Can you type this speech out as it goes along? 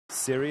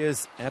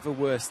Syria's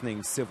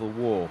ever-worsening civil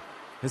war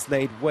has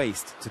laid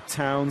waste to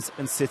towns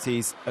and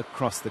cities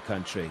across the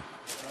country.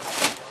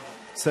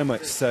 So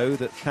much so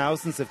that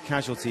thousands of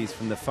casualties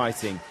from the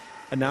fighting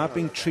are now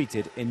being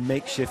treated in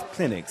makeshift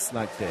clinics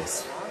like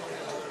this.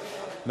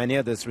 Many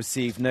others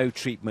receive no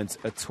treatment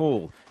at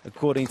all,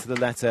 according to the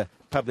letter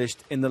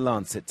published in the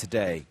Lancet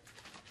today.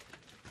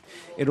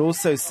 It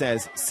also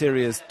says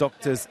Syria's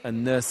doctors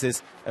and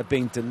nurses are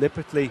being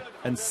deliberately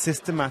and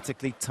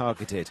systematically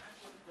targeted,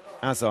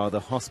 as are the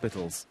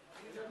hospitals.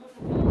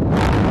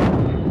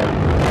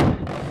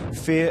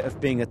 Fear of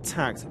being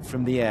attacked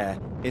from the air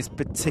is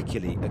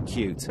particularly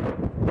acute.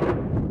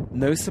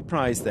 No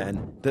surprise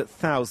then that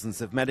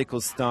thousands of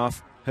medical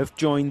staff have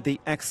joined the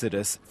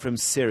exodus from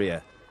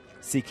Syria,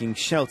 seeking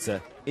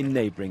shelter in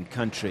neighbouring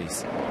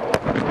countries.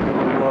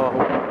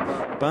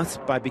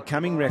 But by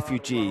becoming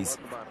refugees,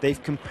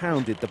 they've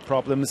compounded the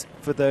problems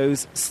for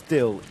those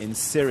still in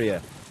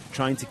Syria,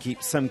 trying to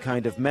keep some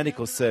kind of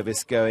medical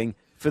service going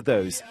for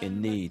those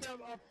in need.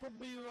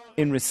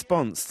 In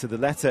response to the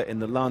letter in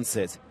the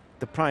Lancet,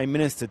 the Prime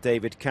Minister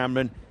David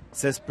Cameron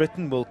says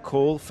Britain will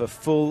call for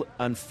full,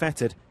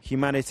 unfettered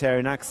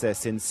humanitarian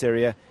access in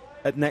Syria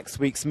at next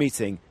week's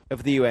meeting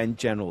of the UN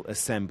General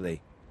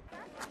Assembly.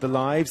 The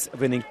lives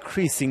of an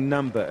increasing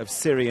number of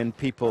Syrian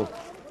people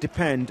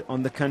depend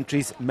on the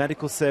country's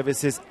medical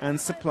services and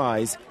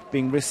supplies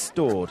being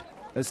restored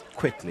as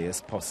quickly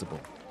as possible.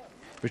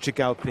 Richard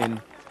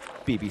Galpin,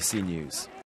 BBC News.